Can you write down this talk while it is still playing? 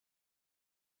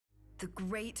The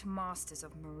great masters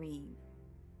of Meereen,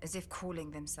 as if calling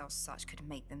themselves such could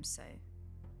make them so.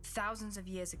 Thousands of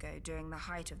years ago, during the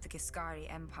height of the Giscari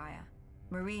Empire,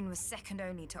 Meereen was second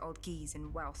only to Old Guise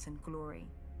in wealth and glory.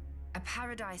 A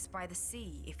paradise by the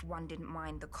sea if one didn't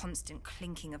mind the constant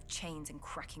clinking of chains and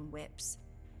cracking whips.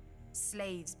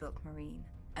 Slaves built Meereen,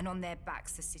 and on their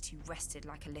backs the city rested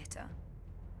like a litter.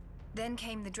 Then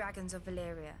came the dragons of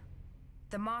Valyria.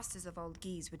 The masters of Old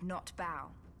Guise would not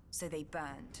bow, so they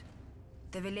burned.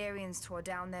 The Valyrians tore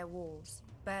down their walls,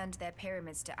 burned their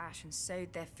pyramids to ash and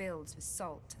sowed their fields with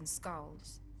salt and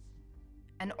skulls.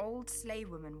 An old slave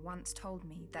woman once told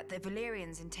me that the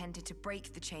Valyrians intended to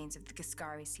break the chains of the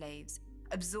Giscari slaves,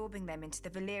 absorbing them into the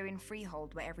Valyrian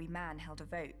freehold where every man held a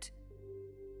vote.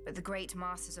 But the great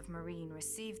masters of Meereen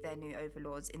received their new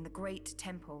overlords in the great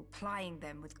temple, plying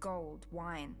them with gold,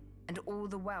 wine, and all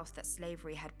the wealth that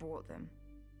slavery had brought them,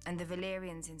 and the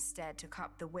Valyrians instead took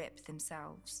up the whip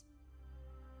themselves.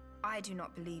 I do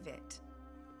not believe it.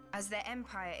 As their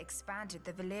empire expanded,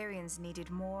 the Valyrians needed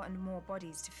more and more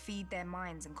bodies to feed their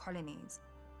mines and colonies,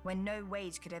 when no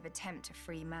wage could ever tempt a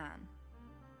free man.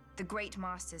 The great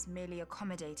masters merely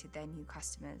accommodated their new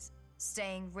customers,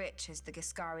 staying rich as the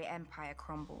Giscari Empire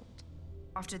crumbled.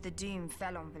 After the doom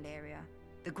fell on Valyria,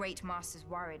 the great masters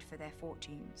worried for their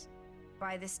fortunes.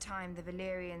 By this time, the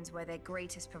Valyrians were their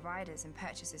greatest providers and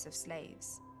purchasers of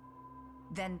slaves.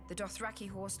 Then the Dothraki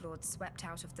horse lords swept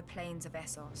out of the plains of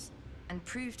Essos and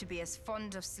proved to be as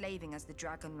fond of slaving as the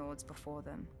dragon lords before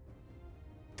them.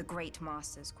 The great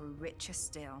masters grew richer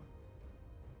still.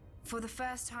 For the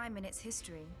first time in its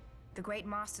history, the great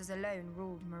masters alone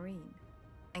ruled Meereen,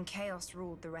 and chaos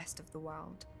ruled the rest of the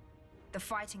world. The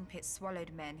fighting pits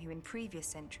swallowed men who in previous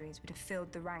centuries would have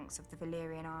filled the ranks of the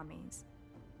Valyrian armies.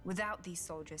 Without these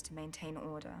soldiers to maintain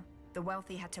order, the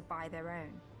wealthy had to buy their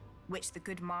own, which the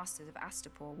good masters of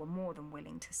Astapor were more than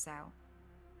willing to sell.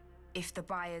 If the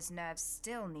buyer's nerves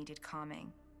still needed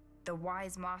calming, the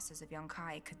wise masters of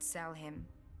Yunkai could sell him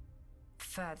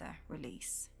further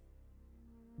release.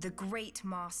 The great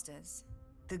masters,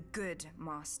 the good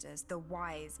masters, the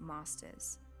wise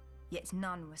masters, yet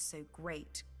none was so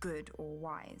great, good, or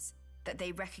wise that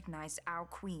they recognized our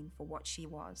queen for what she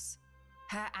was.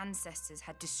 Her ancestors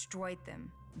had destroyed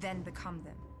them, then become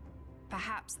them.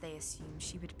 Perhaps they assumed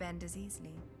she would bend as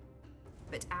easily.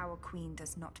 But our queen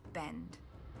does not bend.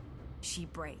 She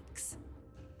breaks.